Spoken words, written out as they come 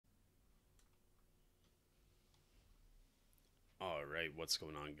Alright, what's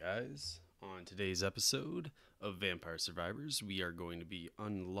going on, guys? On today's episode of Vampire Survivors, we are going to be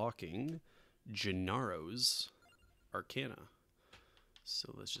unlocking Gennaro's Arcana.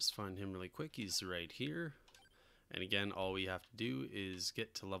 So let's just find him really quick. He's right here. And again, all we have to do is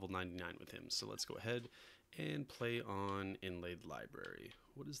get to level 99 with him. So let's go ahead and play on Inlaid Library.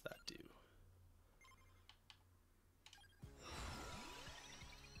 What does that do?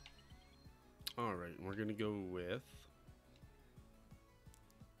 Alright, we're going to go with...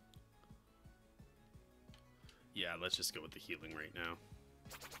 Yeah, let's just go with the healing right now.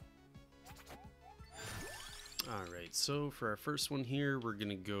 Alright, so for our first one here, we're going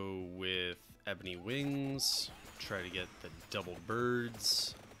to go with Ebony Wings. Try to get the double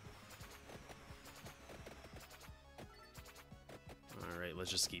birds. Alright,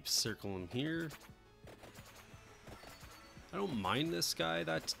 let's just keep circling here. I don't mind this guy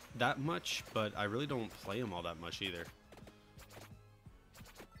that much, but I really don't play him all that much either.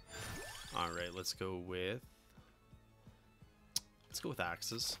 Alright, let's go with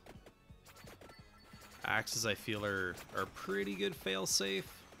axes. Axes I feel are pretty good fail-safe.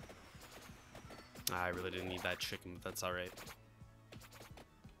 I really didn't need that chicken, but that's alright.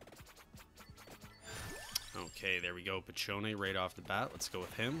 Okay, there we go. Pachone right off the bat. Let's go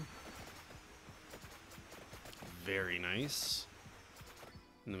with him. Very nice.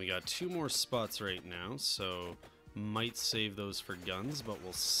 And then we got two more spots right now, so might save those for guns, but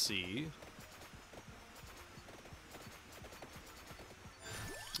we'll see.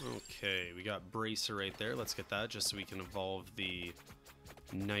 Okay, we got Bracer right there. Let's get that just so we can evolve the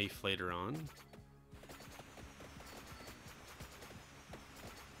knife later on.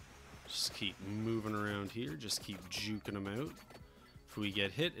 Just keep moving around here. Just keep juking them out. If we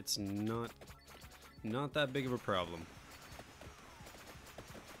get hit, it's not that big of a problem.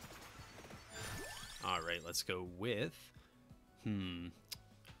 Alright, let's go with... Rune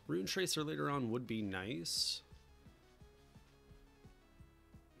Tracer later on would be nice.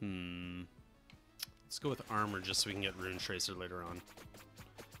 Let's go with armor just so we can get Rune Tracer later on.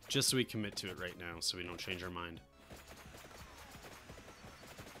 Just so we commit to it right now so we don't change our mind.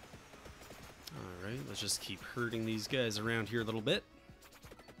 Alright, let's just keep herding these guys around here a little bit.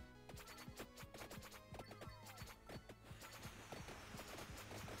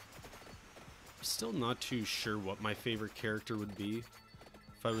 Still not too sure what my favorite character would be.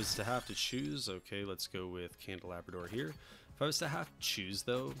 If I was to have to choose, okay, let's go with Candelabrador here. If I was to have to choose,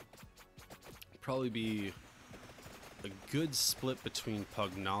 though, it'd probably be a good split between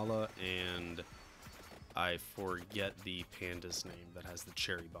Pugnala and I forget the panda's name that has the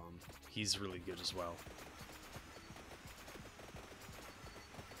cherry bomb. He's really good as well.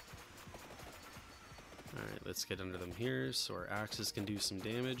 Alright, let's get under them here so our axes can do some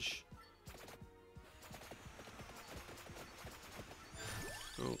damage.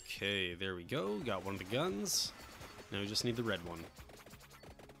 Okay, there we go. Got one of the guns. Now we just need the red one.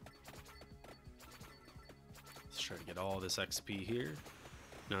 Let's try to get all this XP here.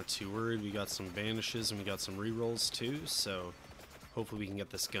 Not too worried. We got some banishes and we got some rerolls too, so hopefully we can get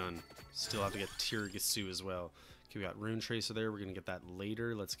this gun. Still have to get Tiragasu as well. Okay, we got Rune Tracer there. We're going to get that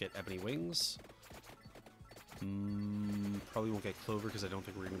later. Let's get Ebony Wings. Probably won't get Clover because I don't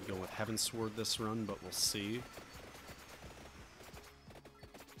think we're going to be going with Heaven's Sword this run, but we'll see.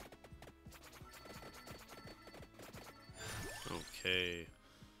 Okay.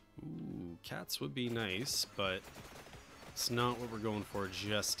 Ooh, cats would be nice, but it's not what we're going for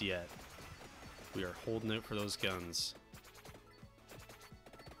just yet. We are holding out for those guns.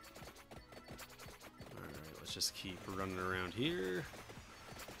 Alright, let's just keep running around here.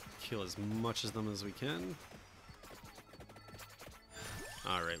 Kill as much of them as we can.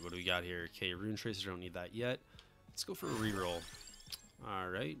 Alright, what do we got here? Okay, Rune Tracer, don't need that yet. Let's go for a reroll.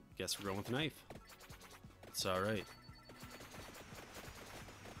 Alright, guess we're going with knife. It's alright.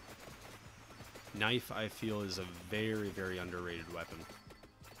 Knife, I feel, is a very, very underrated weapon.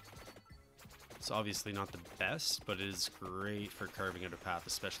 It's obviously not the best, but it is great for carving out a path,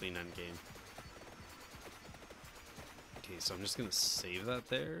 especially in endgame. Okay, so I'm just going to save that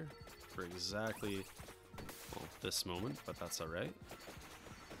there for exactly, well, this moment, but that's alright.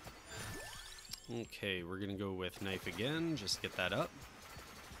 Okay, we're going to go with knife again, just get that up.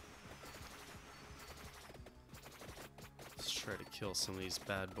 Let's try to kill some of these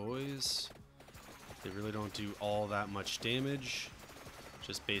bad boys. They really don't do all that much damage.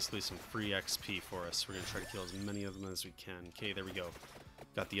 Just basically some free XP for us. We're going to try to kill as many of them as we can. Okay, there we go.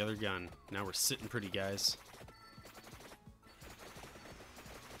 Got the other gun. Now we're sitting pretty, guys.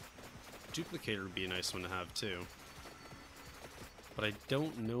 Duplicator would be a nice one to have, too. But I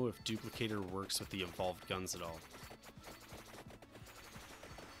don't know if Duplicator works with the evolved guns at all.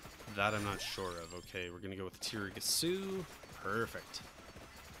 That I'm not sure of. Okay, we're gonna go with Tiragasu. Perfect.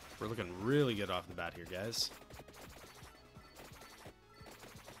 We're looking really good off the bat here, guys.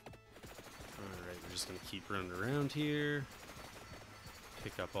 Alright, we're just gonna keep running around here.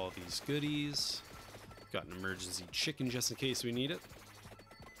 Pick up all these goodies. Got an emergency chicken just in case we need it.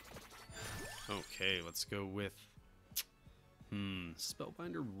 Okay, let's go with...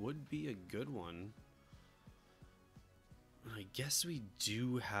 Spellbinder would be a good one. I guess we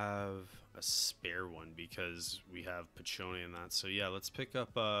do have a spare one because we have Pachone in that. So yeah, let's pick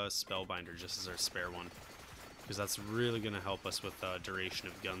up Spellbinder just as our spare one. Because that's really going to help us with duration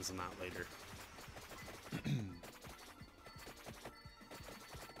of guns and that later.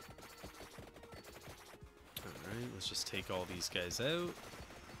 Alright, let's just take all these guys out.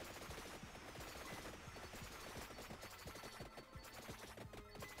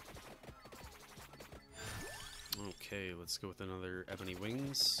 Okay, let's go with another Ebony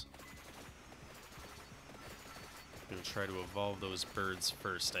Wings. I'm gonna try to evolve those birds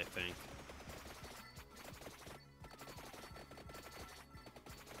first, I think.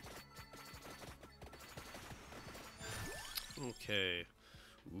 Okay.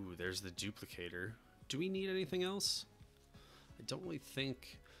 Ooh, there's the duplicator. Do we need anything else? I don't really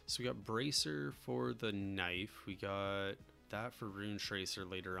think... So we got Bracer for the knife. We got that for Rune Tracer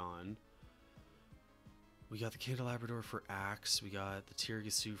later on. We got the Candelabrador for axe. We got the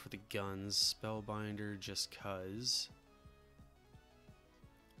Tiragasu for the guns. Spellbinder just cuz.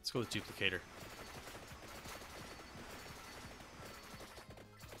 Let's go with duplicator.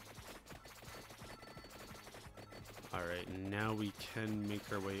 Alright, now we can make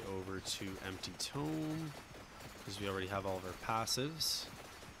our way over to Empty Tome, because we already have all of our passives.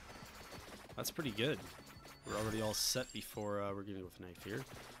 That's pretty good. We're already all set before we're getting with a knife here.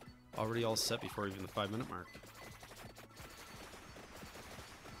 Already all set before even the 5-minute mark.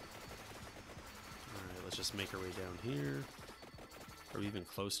 Alright, let's just make our way down here. Are we even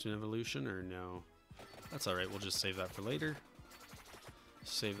close to an evolution, or no? That's alright, we'll just save that for later.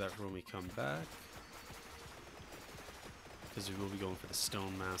 Save that for when we come back. Because we will be going for the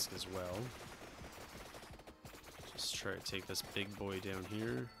stone mask as well. Just try to take this big boy down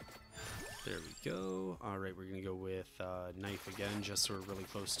here. There we go. Alright, we're going to go with knife again, just so we're really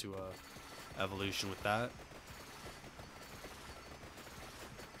close to evolution with that.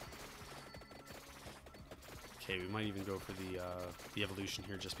 Okay, we might even go for the evolution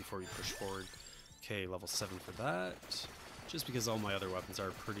here just before we push forward. Okay, level 7 for that. Just because all my other weapons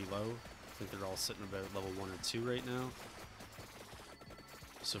are pretty low. I think they're all sitting about level 1 or 2 right now.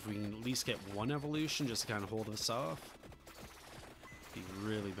 So if we can at least get one evolution just to kind of hold us off, be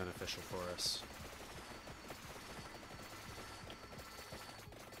really beneficial for us.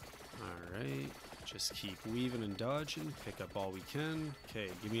 Alright, just keep weaving and dodging, pick up all we can. Okay,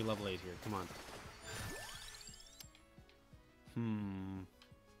 give me a level 8 here, come on. I'm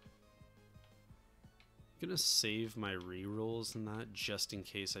gonna save my rerolls and that just in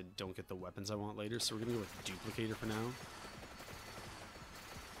case I don't get the weapons I want later, so we're gonna go with Duplicator for now.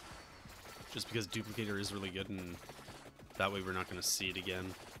 Just because Duplicator is really good, and that way we're not going to see it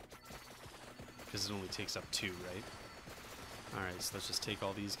again. Because it only takes up 2, right? Alright, so let's just take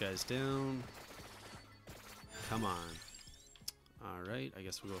all these guys down. Come on. Alright, I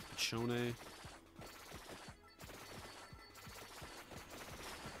guess we'll go with Pachone.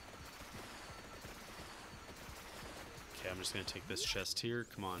 Okay, I'm just going to take this chest here.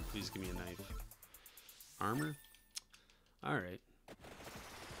 Come on, please give me a knife. Armor? Alright.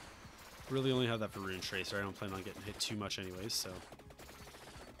 Really only have that for Rune Tracer. I don't plan on getting hit too much anyways, so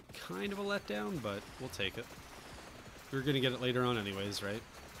kind of a letdown, but we'll take it. We're gonna get it later on anyways, right?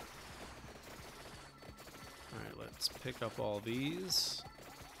 Alright, let's pick up all these.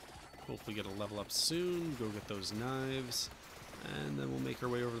 Hopefully get a level up soon, go get those knives, and then we'll make our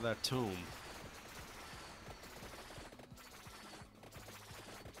way over to that tome.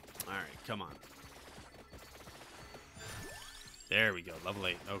 Alright, come on. There we go, level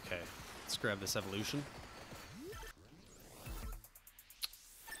 8, okay. Let's grab this evolution.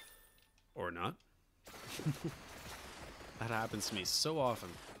 Or not. That happens to me so often.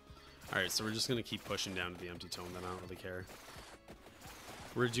 Alright, so we're just going to keep pushing down to the empty tome, then I don't really care.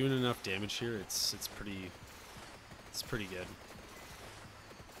 We're doing enough damage here, it's pretty good.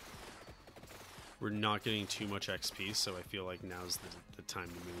 We're not getting too much XP, so I feel like now's the time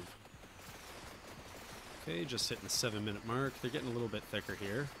to move. Okay, just hitting the 7-minute mark. They're getting a little bit thicker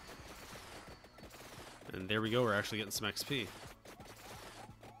here. And there we go, we're actually getting some XP.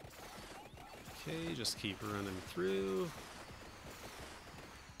 Okay, just keep running through.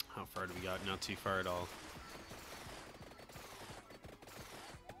 How far do we got? Not too far at all.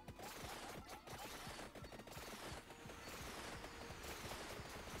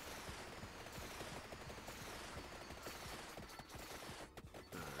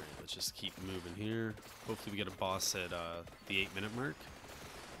 let's just keep moving here. Hopefully we get a boss at the 8-minute mark.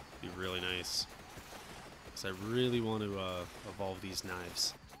 Be really nice. Because I really want to evolve these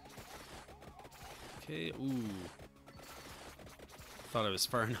knives. Okay, ooh. Thought I was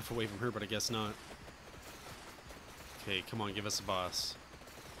far enough away from her, but I guess not. Okay, come on, give us a boss.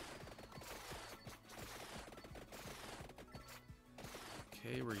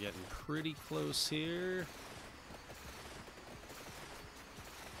 Okay, we're getting pretty close here.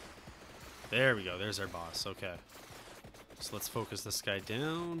 There we go, there's our boss, okay. So let's focus this guy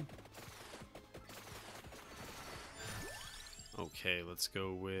down. Okay, let's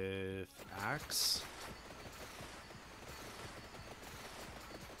go with axe.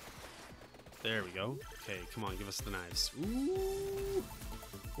 There we go. Okay, come on, give us the knives. Ooh!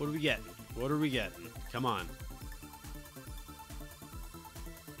 What are we getting? What are we getting? Come on.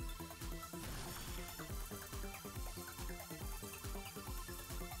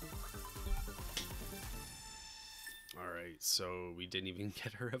 Alright, so we didn't even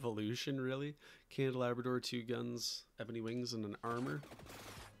get her evolution, really? Candelabrador, 2 guns, ebony wings, and an armor.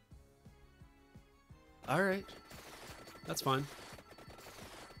 Alright. That's fine.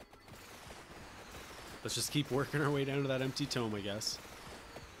 Let's just keep working our way down to that empty tome, I guess.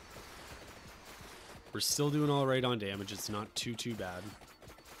 We're still doing alright on damage. It's not too bad.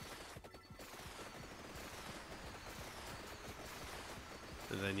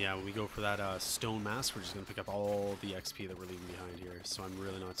 And then, yeah, when we go for that stone mask, we're just going to pick up all the XP that we're leaving behind here. So I'm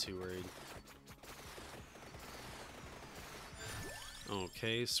really not too worried.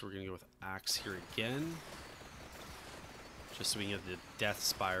 Okay, so we're going to go with axe here again. Just so we can get the death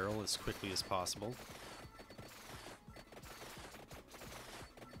spiral as quickly as possible.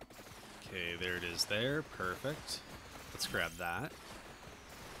 Okay, there it is there. Perfect. Let's grab that.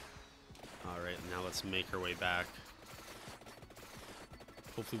 Alright, now let's make our way back.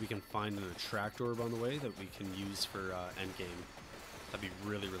 Hopefully we can find an attract orb on the way that we can use for endgame. That'd be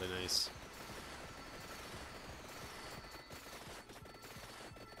really, really nice.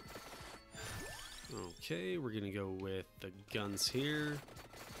 Okay, we're gonna go with the guns here.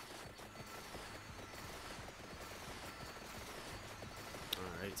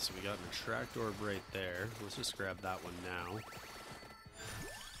 Alright, so we got an attract orb right there. Let's just grab that one now.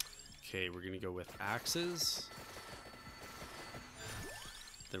 Okay, we're gonna go with axes.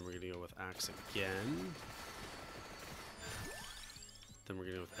 Then we're gonna go with axe again. Then we're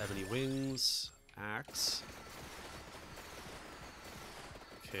gonna go with ebony wings, axe.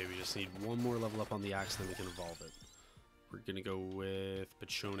 Okay, we just need one more level up on the axe, then we can evolve it. We're gonna go with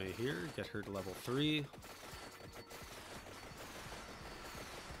Pachone here, get her to level 3.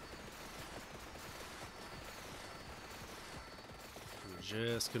 We're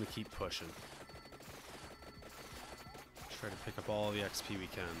just gonna keep pushing. Try to pick up all the XP we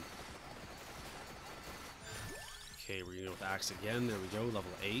can. Okay, we're gonna go with axe again. There we go,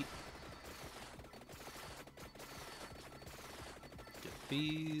 level 8. Get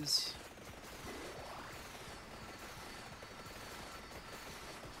these.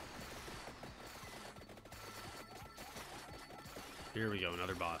 Here we go,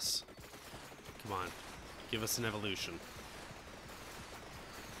 another boss. Come on, give us an evolution.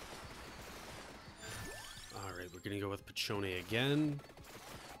 Alright, we're gonna go with Pachone again.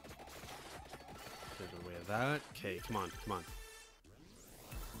 Get away with that. Okay, come on, come on.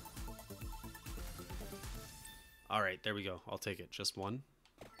 Alright, there we go. I'll take it. Just one.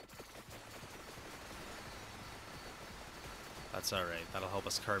 That's alright. That'll help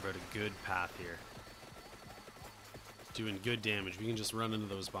us carve out a good path here. Doing good damage. We can just run into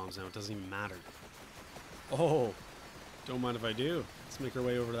those bombs now. It doesn't even matter. Oh! Don't mind if I do. Let's make our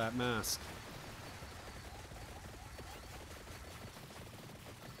way over to that mask.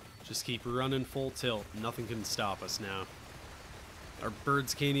 Just keep running full tilt. Nothing can stop us now. Our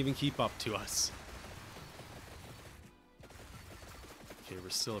birds can't even keep up to us. Okay, we're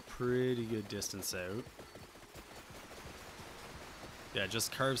still a pretty good distance out. Yeah, it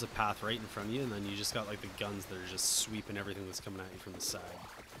just carves a path right in front of you, and then you just got like the guns that are just sweeping everything that's coming at you from the side.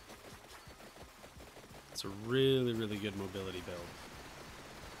 It's a really, really good mobility build.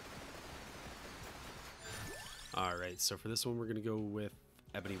 Alright, so for this one we're going to go with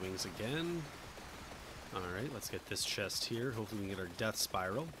ebony wings again. Alright, let's get this chest here. Hopefully we can get our death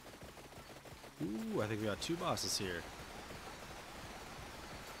spiral. Ooh, I think we got 2 bosses here.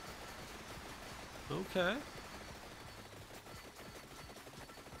 Okay.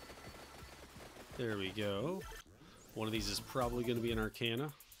 There we go. One of these is probably going to be an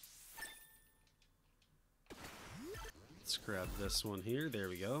Arcana. Let's grab this one here. There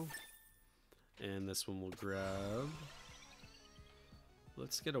we go. And this one we'll grab.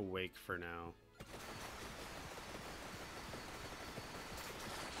 let's get a wake for now.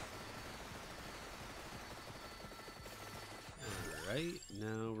 Alright,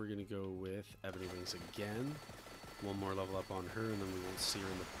 now we're gonna go with Ebony Wings again. One more level up on her, and then we won't see her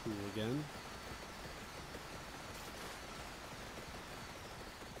in the pool again.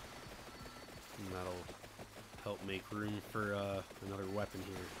 And that'll help make room for another weapon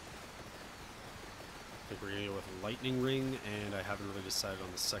here. I think we're gonna go with Lightning Ring, and I haven't really decided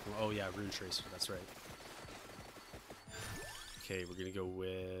on the second one. Oh yeah, Rune Tracer, that's right. Okay, we're gonna go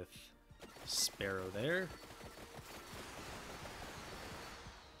with Sparrow there.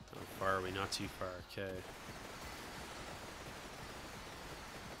 How far are we? Not too far, okay.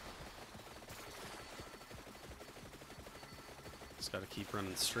 Just gotta keep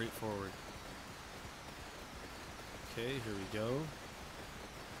running straight forward. Okay, here we go.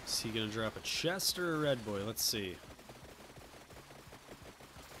 Is he gonna drop a chest or a red boy? Let's see.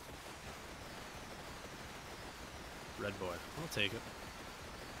 Red boy. I'll take it.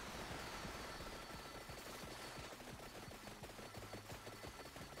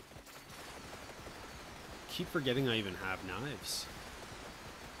 Keep forgetting I even have knives.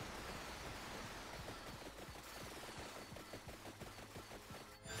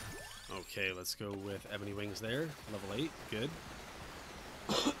 Okay, let's go with Ebony Wings there. Level 8, good.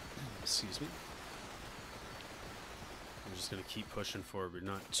 Excuse me. I'm just gonna keep pushing forward. We're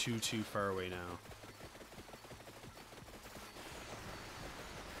not too far away now.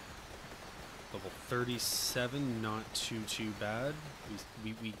 Level 37, not too bad.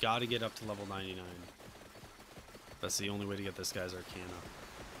 We gotta get up to level 99. That's the only way to get this guy's Arcana.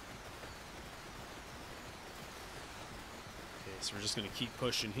 Okay, so we're just gonna keep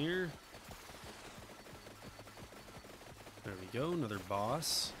pushing here. There we go, another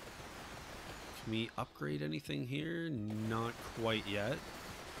boss. Can we upgrade anything here? Not quite yet.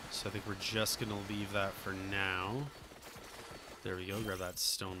 So I think we're just gonna leave that for now. There we go, grab that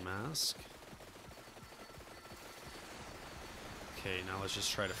stone mask. Okay, now let's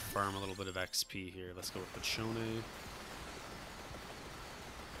just try to farm a little bit of XP here. Let's go with Pachone.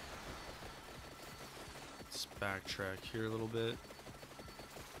 Let's backtrack here a little bit.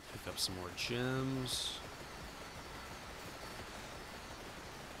 Pick up some more gems.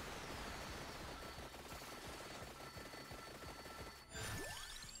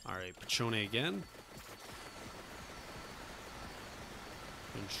 Alright, Pachone again.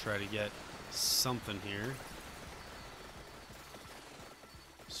 And try to get something here.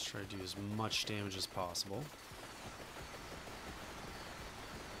 Let's try to do as much damage as possible.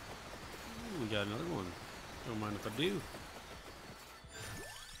 Ooh, we got another one. Don't mind if I do.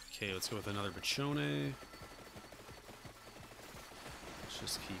 Okay, let's go with another Pachone. Let's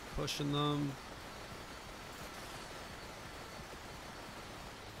just keep pushing them.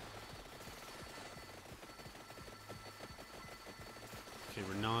 Okay,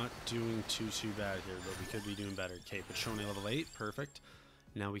 we're not doing too bad here, but we could be doing better. Okay, Pachone level 8, perfect.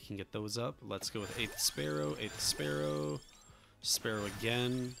 Now we can get those up. Let's go with 8th Sparrow, 8th Sparrow, Sparrow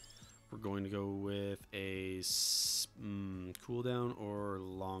again. We're going to go with a cooldown or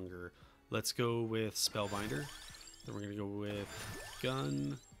longer. Let's go with Spellbinder. Then we're going to go with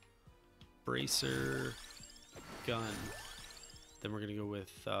Gun, Bracer, Gun. Then we're going to go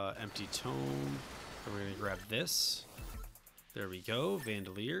with Empty Tome. Then we're going to grab this. There we go,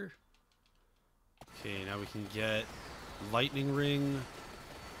 Vandalier. Okay, now we can get Lightning Ring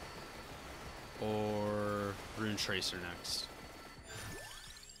or Rune Tracer next.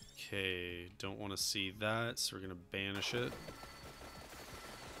 Okay, don't want to see that, so we're going to banish it.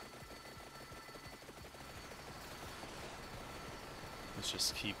 Let's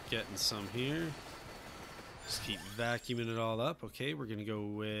just keep getting some here. Just keep vacuuming it all up. Okay, we're going to go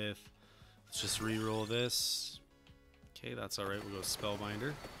with, let's just re-roll this. Okay, that's alright, we'll go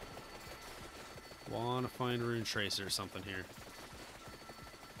Spellbinder. Wanna find Rune Tracer or something here.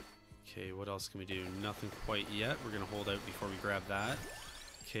 Okay, what else can we do? Nothing quite yet. We're gonna hold out before we grab that.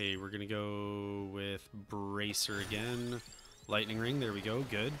 Okay, we're gonna go with Bracer again. Lightning Ring, there we go,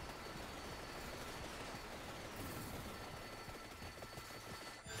 good.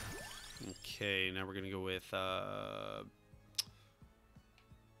 Okay, now we're gonna go with,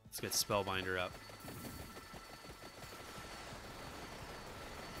 let's get Spellbinder up.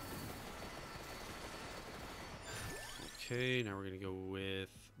 Okay, now we're gonna go with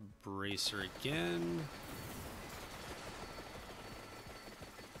Bracer again.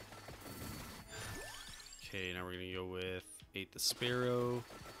 Okay, now we're gonna go with 8th Sparrow.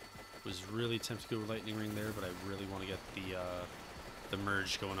 Was really tempted to go with Lightning Ring there, but I really want to get the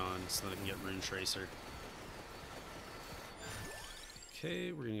merge going on so that I can get Rune Tracer.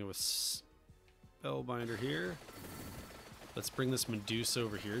 Okay, we're gonna go with Spellbinder here. Let's bring this Medusa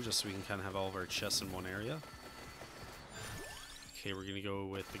over here just so we can kind of have all of our chests in one area. Okay, we're gonna go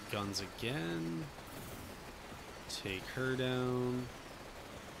with the guns again. Take her down.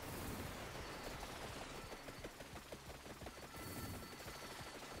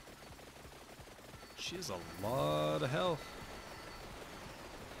 She has a lot of health.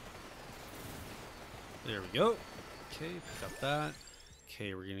 There we go. Okay, pick up that.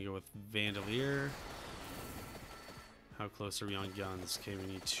 Okay, we're gonna go with Vandalier. How close are we on guns? Okay, we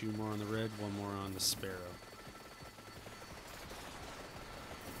need 2 more on the red, 1 more on the Sparrow.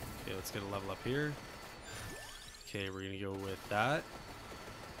 Okay, let's get a level up here. Okay, we're gonna go with that.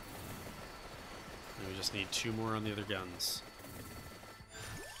 And we just need 2 more on the other guns.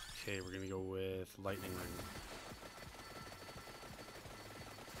 Okay, we're gonna go with Lightning Ring.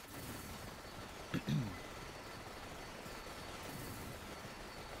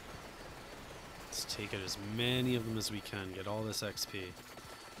 Let's take out as many of them as we can, get all this XP.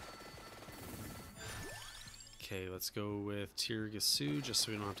 Okay, let's go with Tiragasu just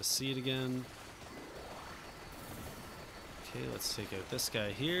so we don't have to see it again. Okay, let's take out this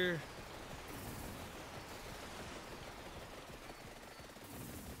guy here.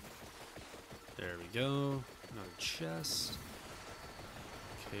 There we go. Another chest.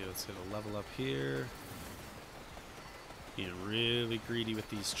 Okay, let's get a level up here. Being really greedy with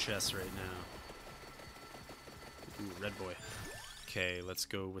these chests right now. Ooh, red boy. Okay, let's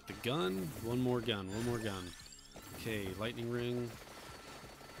go with the gun. One more gun. Okay, lightning ring.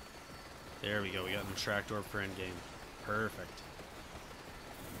 There we go. We got an attract orb for endgame. Perfect.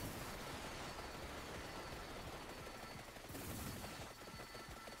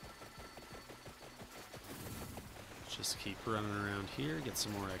 Just keep running around here, get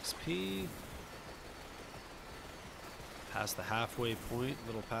some more XP. Past the halfway point,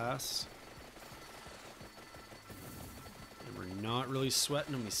 little pass. And we're not really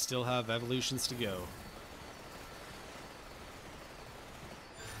sweating and we still have evolutions to go.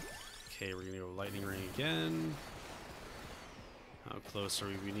 Okay, we're gonna go lightning ring again. How close are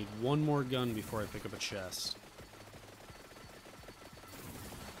we? We need 1 more gun before I pick up a chest.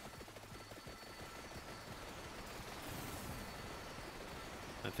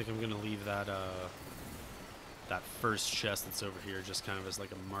 I think I'm gonna leave that that first chest that's over here just kind of as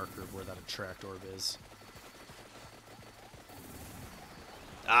like a marker of where that attract orb is.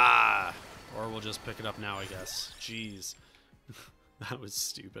 Ah! Or we'll just pick it up now, I guess. Jeez. That was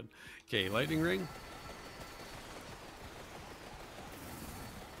stupid. Okay, lightning ring.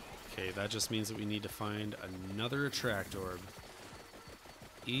 Okay, that just means that we need to find another attract orb.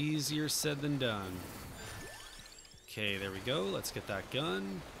 Easier said than done. Okay, there we go. Let's get that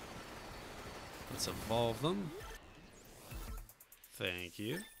gun. Let's evolve them. Thank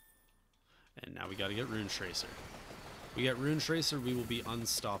you. And now we gotta get Rune Tracer. We get Rune Tracer, we will be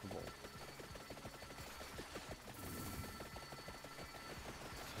unstoppable.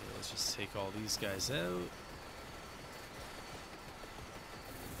 Okay, let's just take all these guys out.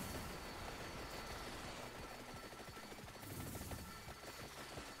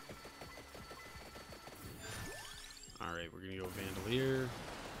 Alright, we're gonna go Vandalier.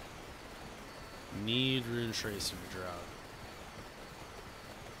 Need Rune Tracer to drop.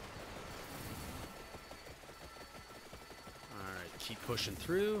 Alright, keep pushing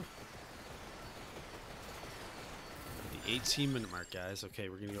through. The 18-minute mark, guys. Okay,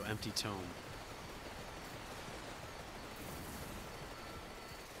 we're gonna go Empty Tome.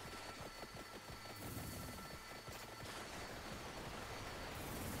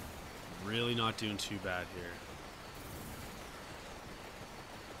 Really not doing too bad here.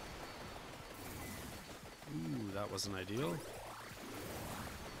 Ooh, that wasn't ideal.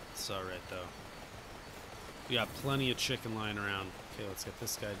 It's alright though. We got plenty of chicken lying around. Okay, let's get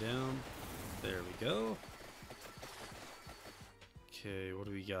this guy down. There we go. Okay, what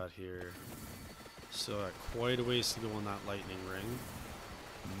do we got here? So quite a ways to go on that lightning ring.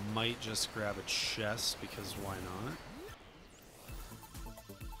 Might just grab a chest because why not?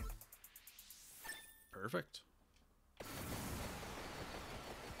 Perfect.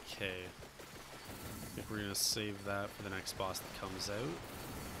 Okay. I think we're going to save that for the next boss that comes out.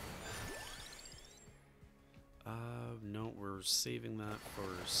 No, we're saving that for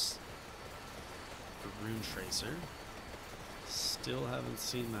Rune Tracer. Still haven't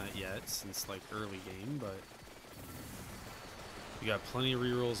seen that yet since like early game, but we got plenty of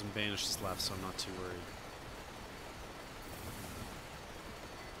rerolls and banishes left, so I'm not too worried.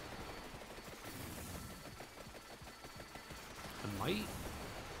 I might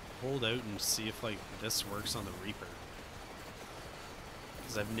hold out and see if like this works on the Reaper.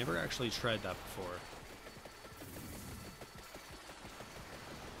 because I've never actually tried that before.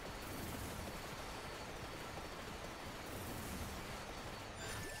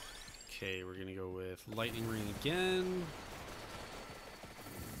 Okay, we're gonna go with Lightning Ring again.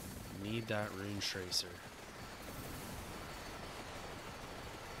 Need that Rune Tracer.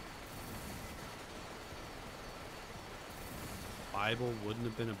 Bible wouldn't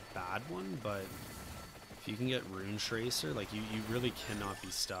have been a bad one, but if you can get Rune Tracer, like you really cannot be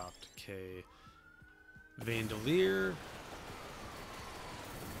stopped. Okay, Vandalier.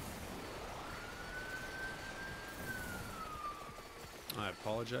 I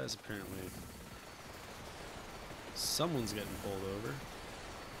apologize, apparently someone's getting pulled over.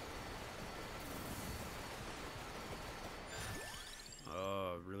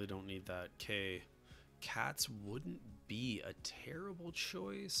 Oh, really don't need that. Okay, cats wouldn't be a terrible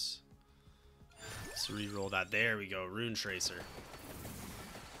choice. Let's re-roll that. There we go, Rune Tracer.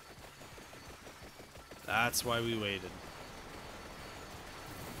 That's why we waited.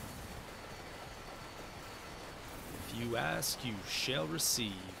 If you ask, you shall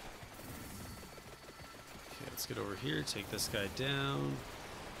receive. Okay, let's get over here, take this guy down.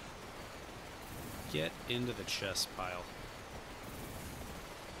 Get into the chest pile.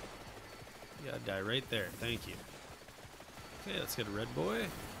 You gotta die right there, thank you. Okay, let's get a red boy.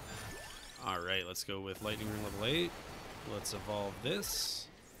 Alright, let's go with Lightning Ring level 8. Let's evolve this.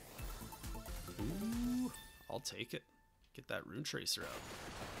 Ooh, I'll take it. Get that Rune Tracer out.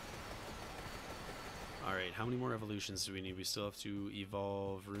 Alright, how many more evolutions do we need? We still have to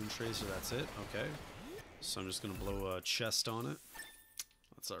evolve Rune Tracer, that's it? Okay. So I'm just gonna blow a chest on it.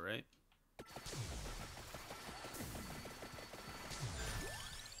 That's alright.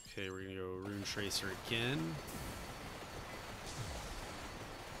 Okay, we're gonna go Rune Tracer again.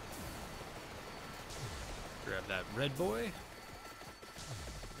 Grab that red boy.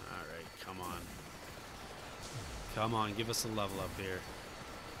 Alright, come on. Come on, give us a level up here.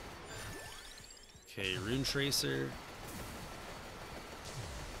 Okay, Rune Tracer.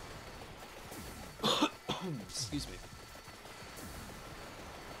 Excuse me.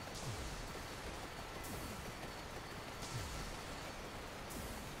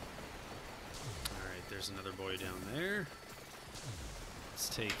 Alright, there's another boy down there. Let's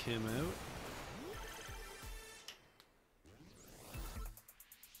take him out.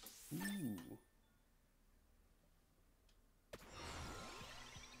 Ooh.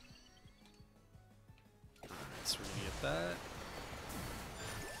 Alright, so we're gonna get that.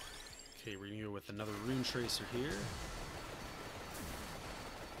 Okay, we're gonna go with another Rune Tracer here.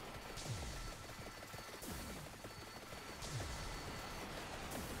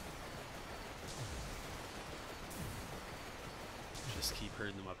 Just keep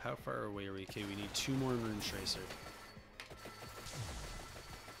herding them up. How far away are we? Okay, we need 2 more Rune Tracer.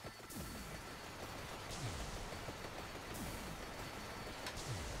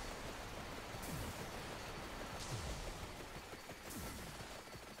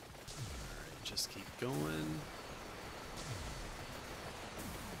 Just keep going.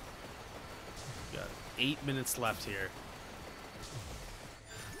 Got 8 minutes left here.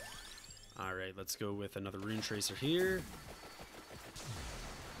 Alright, let's go with another Rune Tracer here.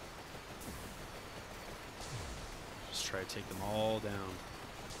 Just try to take them all down.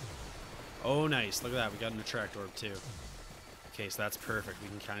 Oh, nice. Look at that. We got an Attract Orb too. Okay, so that's perfect. We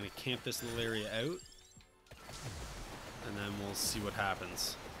can kind of camp this little area out. And then we'll see what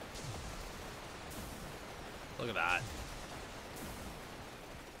happens. Look at that.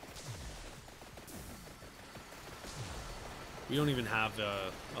 We don't even have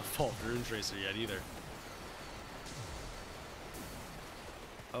a Vault Rune Tracer yet either.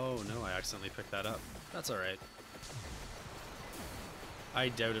 Oh no, I accidentally picked that up. That's alright. I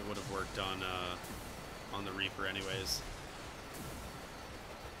doubt it would have worked on the Reaper anyways.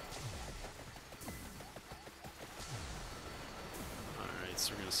 Alright,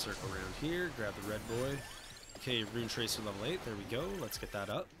 so we're going to circle around here, grab the red boy. Okay, Rune Tracer level 8, there we go. Let's get that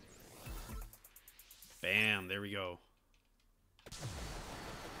up. Bam, there we go.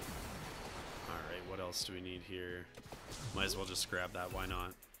 Alright, what else do we need here? Might as well just grab that, why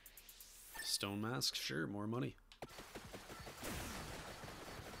not? Stone Mask, sure, more money.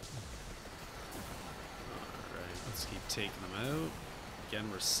 Alright, let's keep taking them out. Again,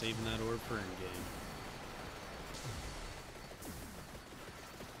 we're saving that orb for endgame.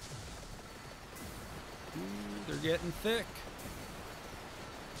 Ooh, they're getting thick.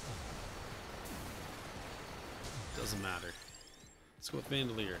 Doesn't matter. Let's go with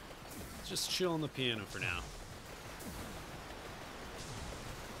Vandalier. Let's just chill on the piano for now.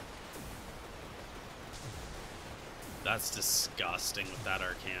 That's disgusting with that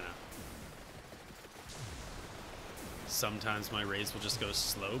Arcana. Sometimes my raids will just go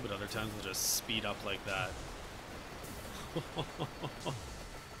slow, but other times will just speed up like that.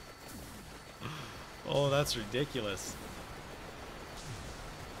 Oh, that's ridiculous.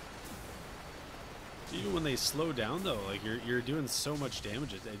 Even when they slow down though, like you're doing so much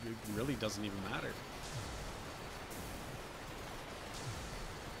damage, it really doesn't even matter.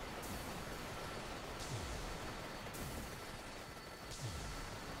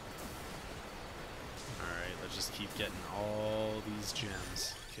 Alright, let's just keep getting all these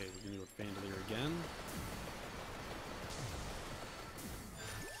gems. Okay, we're gonna go with Bandolier again.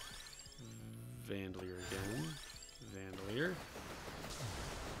 Vandalier again. Vandalier.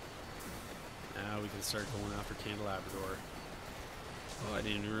 Now we can start going after Candelabrador. Oh, I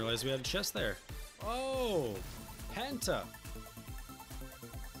didn't even realize we had a chest there. Oh, Penta.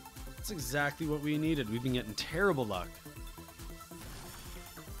 That's exactly what we needed. We've been getting terrible luck.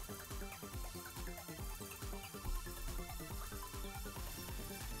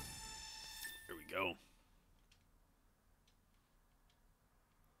 Here we go.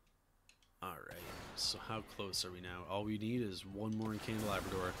 Alright, so how close are we now? All we need is one more in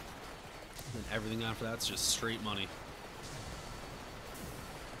Candelabrador. And everything after that's just straight money.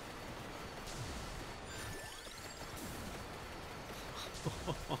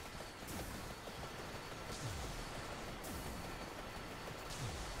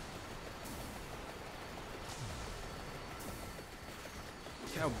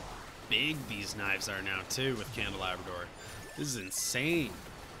 Look how big these knives are now too with Candelabrador. This is insane.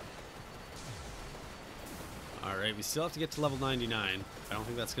 Alright, we still have to get to level 99. I don't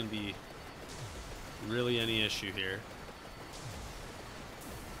think that's going to be really any issue here.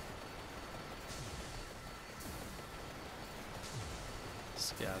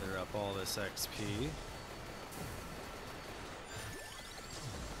 Let's gather up all this XP.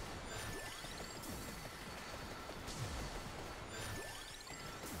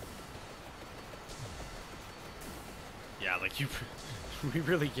 Yeah, like we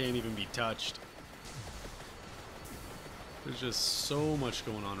really can't even be touched. There's just so much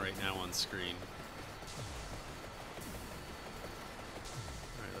going on right now on screen.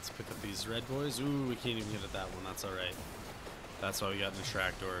 Alright, let's pick up these red boys. Ooh, we can't even get at that one. That's alright. That's why we got an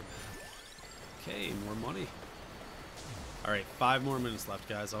attract orb. Okay, more money. Alright, 5 more minutes left,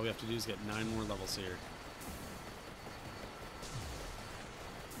 guys. All we have to do is get 9 more levels here.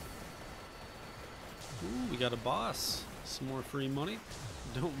 Ooh, we got a boss. Some more free money.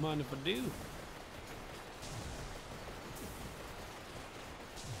 Don't mind if I do.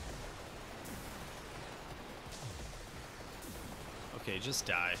 Okay, just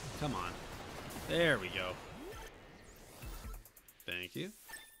die. Come on. There we go. Thank you.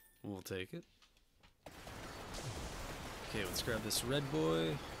 We'll take it. Okay, let's grab this red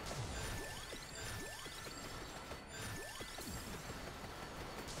boy.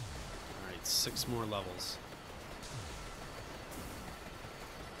 Alright, 6 more levels.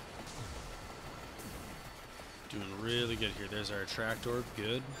 Doing really good here. There's our attract orb.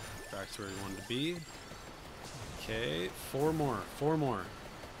 Good. Back to where we wanted to be. Okay, 4 more. 4 more.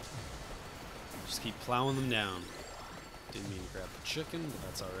 Just keep plowing them down. Didn't mean to grab the chicken, but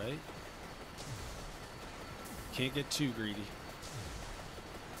that's alright. Can't get too greedy.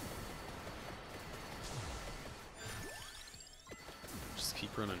 Just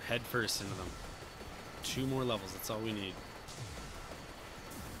keep running head first into them. 2 more levels, that's all we need.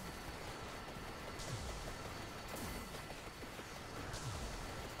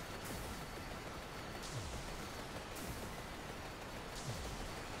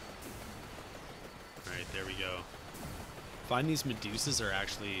 Alright, there we go. Find these Medusas are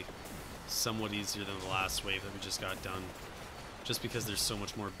actually somewhat easier than the last wave that we just got done. Just because they're so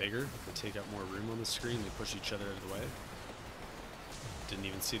much more bigger. They take up more room on the screen. They push each other out of the way. Didn't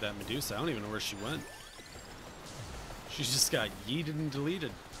even see that Medusa. I don't even know where she went. She just got yeeted and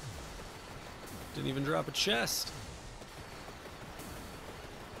deleted. Didn't even drop a chest.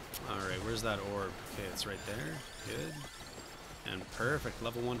 Alright, where's that orb? Okay, it's right there. Good. And perfect.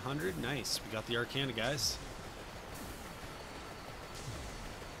 Level 100. Nice. We got the Arcana, guys.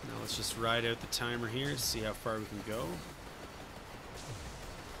 Now let's just ride out the timer here, see how far we can go.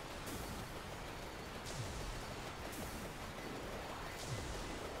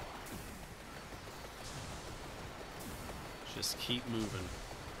 Just keep moving.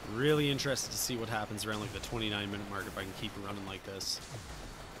 Really interested to see what happens around like the 29-minute mark if I can keep running like this.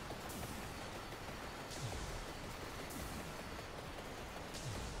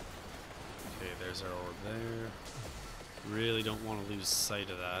 Okay, there's our orb there. Really don't want to lose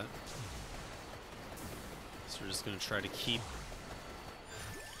sight of that. So we're just going to try to keep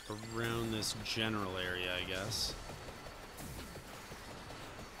around this general area, I guess.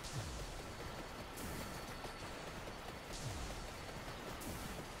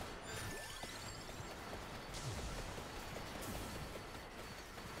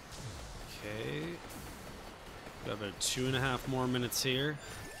 Okay. Got about 2.5 more minutes here.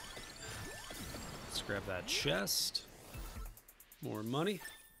 Let's grab that chest. More money.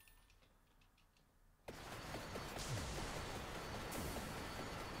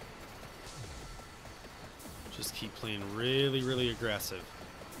 Just keep playing really, really aggressive.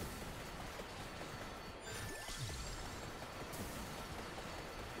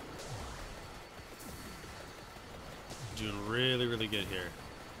 Doing really, really good here.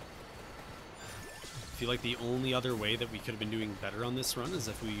 I feel like the only other way that we could have been doing better on this run is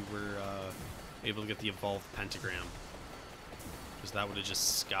if we were able to get the evolved pentagram. Because that would have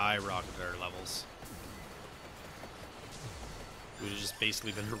just skyrocketed our levels. We would have just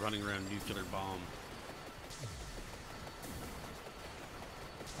basically been running around nuclear bomb.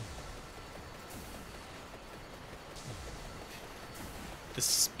 The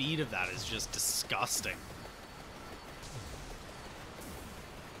speed of that is just disgusting.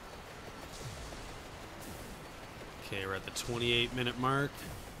 Okay, we're at the 28-minute mark.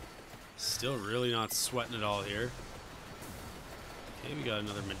 Still really not sweating it all here. Okay, we got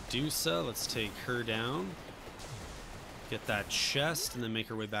another Medusa. Let's take her down. Get that chest, and then make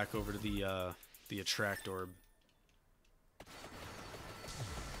our way back over to the attract orb.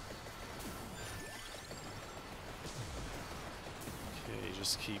 Okay,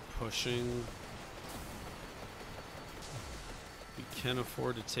 just keep pushing. We can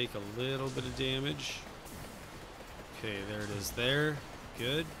afford to take a little bit of damage. Okay, there it is there.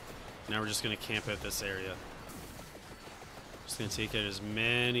 Good. Now we're just going to camp out this area. Just going to take out as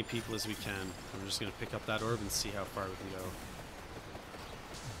many people as we can. I'm just going to pick up that orb and see how far we can go.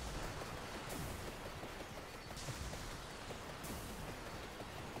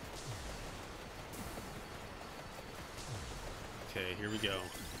 Okay, here we go.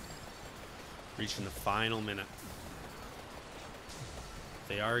 Reaching the final minute.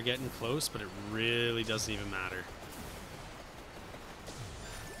 They are getting close, but it really doesn't even matter.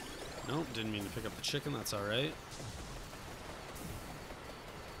 Nope, didn't mean to pick up the chicken, that's alright.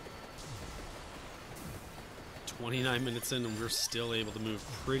 "29 minutes in and we're still able to move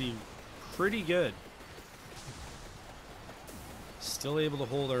pretty good. Still able to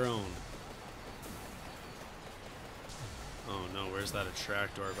hold our own. Oh no, where's that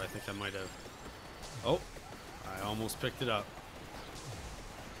attract orb? I think I might have... Oh, I almost picked it up.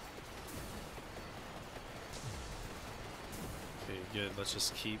 Okay, good, let's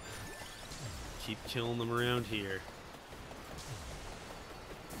just keep killing them around here.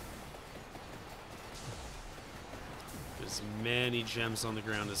 As many gems on the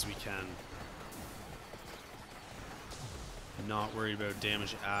ground as we can. Not worried about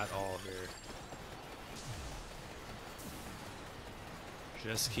damage at all here.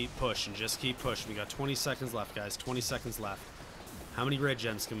 Just keep pushing, just keep pushing. We got 20 seconds left, guys. 20 seconds left. How many red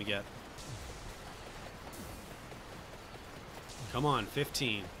gems can we get? Come on,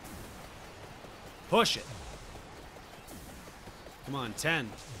 15. Push it. Come on, 10.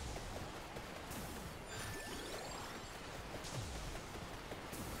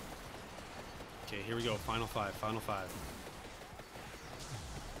 Okay, here we go. Final 5, final 5.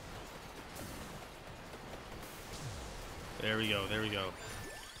 There we go, there we go.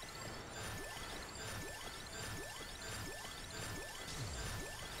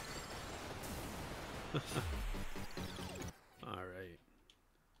 Alright.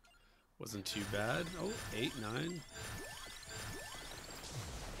 Wasn't too bad. Oh, 8, 9.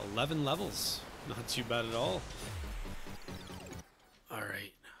 11 levels. Not too bad at all.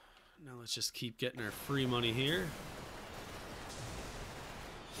 Alright. Now let's just keep getting our free money here.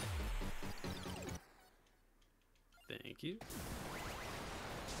 Thank you.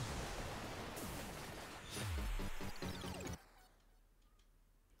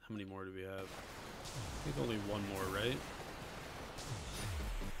 How many more do we have? I think only one more, right?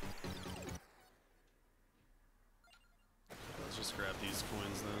 Let's just grab these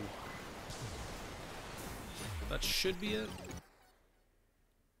coins then. That should be it.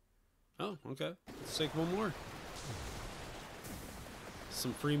 Oh, okay. Let's take one more.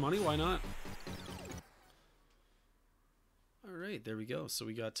 Some free money, why not? Alright, there we go. So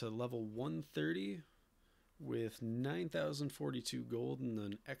we got to level 130 with 9,042 gold and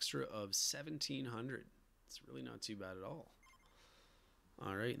an extra of 1,700. It's really not too bad at all.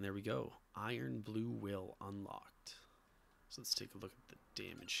 Alright, and there we go. Iron Blue Will unlocked. So let's take a look at the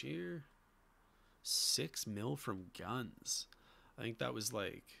damage here. 6 mil from guns. I think that was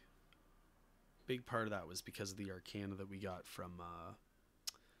like, big part of that was because of the Arcana that we got from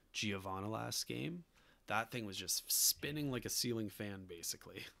Giovanna last game. That thing was just spinning like a ceiling fan,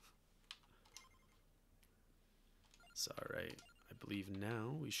 basically. So, alright. I believe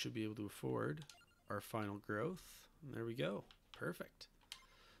now we should be able to afford our final growth. And there we go. Perfect.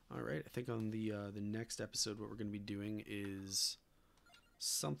 Alright, I think on the next episode what we're going to be doing is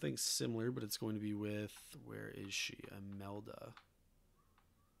something similar, but it's going to be with, where is she? Imelda.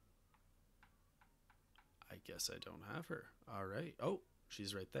 I guess I don't have her. Alright. Oh,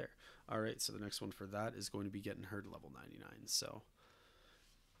 she's right there. Alright, so the next one for that is going to be getting her to level 99. So,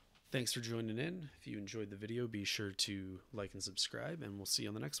 thanks for joining in. If you enjoyed the video, be sure to like and subscribe, and we'll see you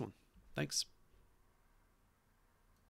on the next one. Thanks.